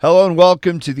Hello and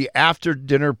welcome to the After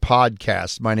Dinner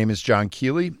Podcast. My name is John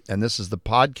Kealey, and this is the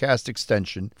podcast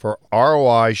extension for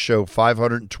ROI Show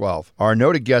 512. Our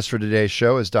noted guest for today's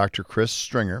show is Dr. Chris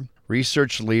Stringer,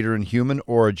 research leader in human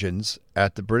origins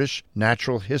at the British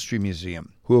Natural History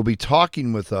Museum, who will be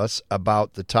talking with us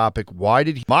about the topic, why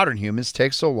did modern humans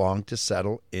take so long to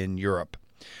settle in Europe?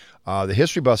 The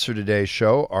history buffs for today's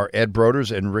show are Ed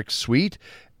Broders and Rick Sweet.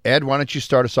 Ed, why don't you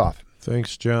start us off?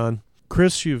 Thanks, John.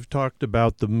 Chris, you've talked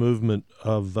about the movement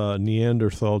of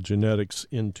Neanderthal genetics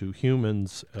into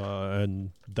humans,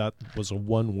 and that was a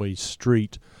one-way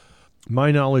street.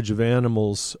 My knowledge of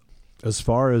animals, as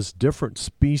far as different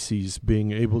species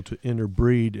being able to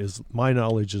interbreed, my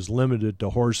knowledge is limited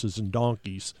to horses and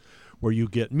donkeys, where you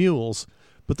get mules,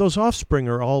 but those offspring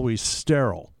are always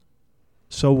sterile.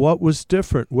 So what was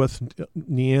different with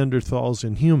Neanderthals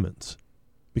and humans?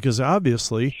 Because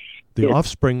obviously the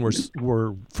offspring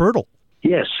were fertile.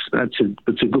 Yes, that's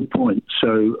a good point.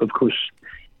 So, of course,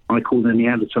 I call the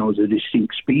Neanderthals a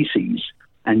distinct species,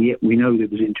 and yet we know there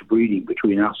was interbreeding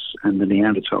between us and the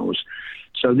Neanderthals.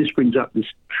 So this brings up this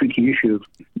tricky issue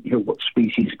of what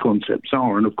species concepts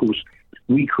are. And, of course,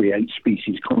 we create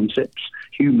species concepts.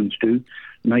 Humans do.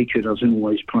 Nature doesn't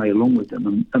always play along with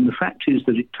them. And the fact is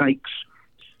that it takes,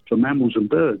 for mammals and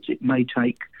birds, it may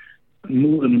take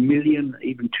more than 1 million,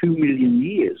 even 2 million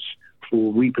years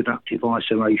for reproductive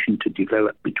isolation to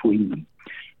develop between them.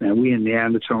 Now, we and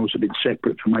Neanderthals have been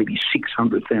separate for maybe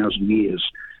 600,000 years,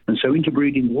 and so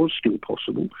interbreeding was still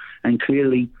possible, and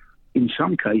clearly, in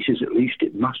some cases at least,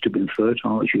 it must have been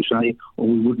fertile, as you say, or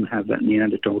we wouldn't have that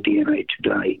Neanderthal DNA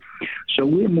today. So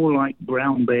we're more like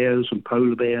brown bears and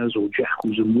polar bears, or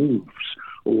jackals and wolves,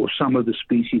 or some of the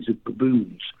species of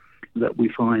baboons that we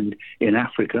find in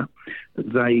Africa.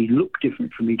 They look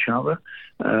different from each other,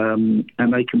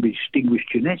 and they can be distinguished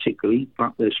genetically,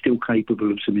 but they're still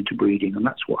capable of some interbreeding, and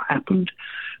that's what happened.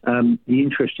 The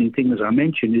interesting thing, as I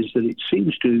mentioned, is that it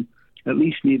seems to, at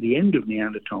least near the end of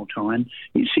Neanderthal time,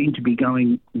 it seemed to be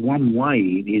going one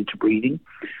way, the interbreeding,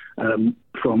 from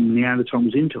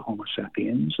Neanderthals into Homo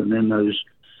sapiens, and then those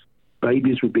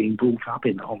babies were being brought up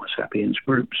in the Homo sapiens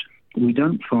groups. We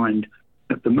don't find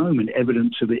at the moment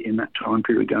evidence of it in that time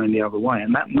period going the other way,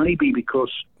 and that may be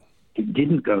because it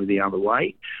didn't go the other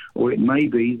way, or it may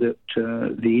be that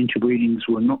the interbreedings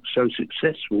were not so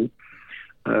successful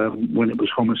when it was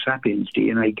Homo sapiens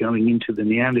DNA going into the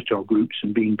Neanderthal groups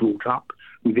and being brought up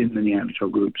within the Neanderthal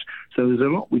groups. So there's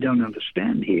a lot we don't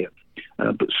understand here,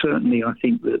 but certainly I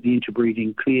think that the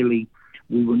interbreeding, clearly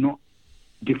we were not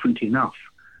different enough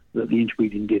that the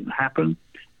interbreeding didn't happen.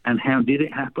 And how did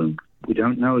it happen? We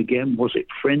don't know again. Was it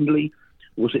friendly?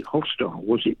 Was it hostile?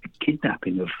 Was it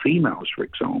kidnapping of females, for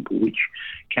example, which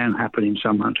can happen in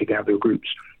some hunter-gatherer groups,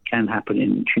 can happen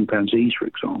in chimpanzees, for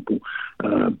example.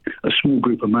 A small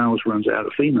group of males runs out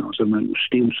of females and they will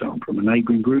steal some from a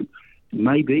neighbouring group.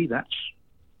 Maybe that's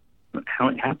how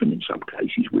it happened in some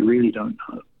cases. We really don't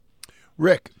know.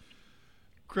 Rick.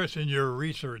 Chris, in your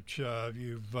research,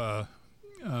 you've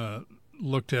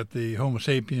looked at the Homo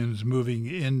sapiens moving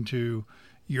into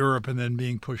Europe and then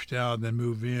being pushed out and then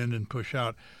move in and push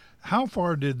out. How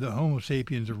far did the Homo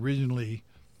sapiens originally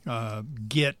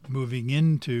get moving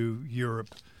into Europe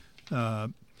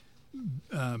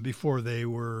before they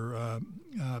were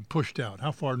pushed out?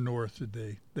 How far north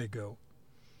did they go?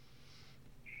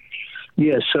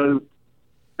 Yeah, so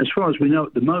as far as we know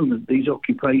at the moment, these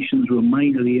occupations were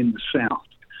mainly in the south.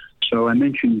 So I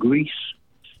mentioned Greece,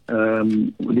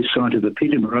 this site of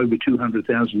Epidema over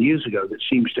 200,000 years ago that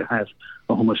seems to have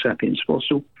a Homo sapiens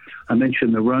fossil. I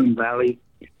mentioned the Rhone Valley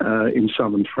in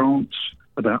southern France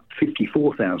about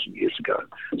 54,000 years ago.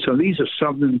 So these are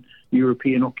southern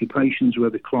European occupations where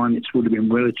the climates would have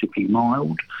been relatively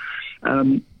mild.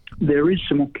 There is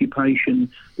some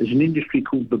occupation. There's an industry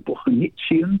called the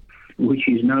Botanician, which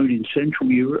is known in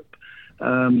Central Europe,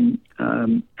 and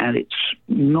it's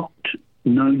not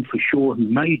known for sure who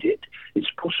made it. It's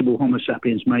possible Homo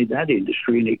sapiens made that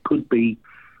industry, and it could be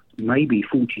maybe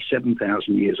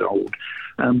 47,000 years old.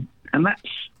 And that's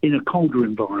in a colder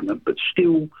environment, but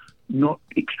still not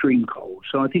extreme cold.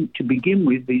 So I think to begin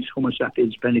with, these Homo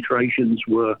sapiens penetrations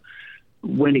were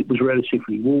when it was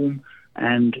relatively warm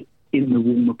and in the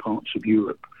warmer parts of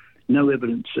Europe. No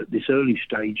evidence at this early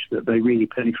stage that they really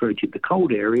penetrated the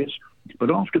cold areas, but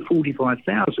after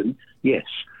 45,000, yes,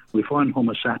 we find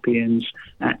Homo sapiens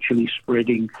actually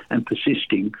spreading and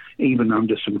persisting even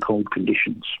under some cold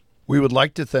conditions. We would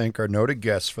like to thank our noted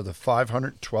guest for the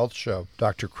 512th show,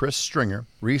 Dr. Chris Stringer,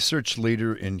 research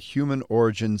leader in human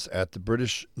origins at the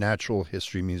British Natural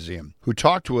History Museum, who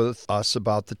talked with us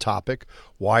about the topic,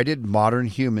 why did modern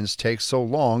humans take so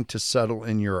long to settle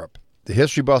in Europe? The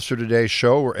History Buffs for today's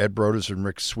show were Ed Broders and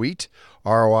Rick Sweet.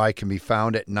 ROI can be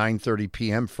found at 9:30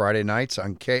 p.m. Friday nights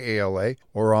on KALA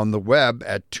or on the web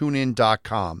at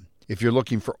tunein.com. If you're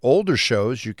looking for older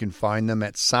shows, you can find them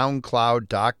at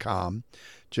soundcloud.com.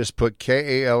 Just put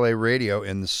KALA Radio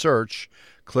in the search,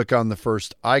 click on the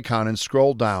first icon and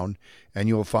scroll down, and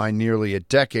you will find nearly a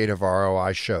decade of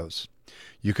ROI shows.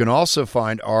 You can also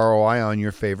find ROI on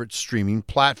your favorite streaming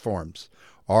platforms.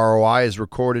 ROI is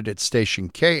recorded at station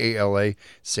KALA,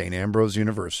 St. Ambrose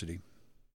University.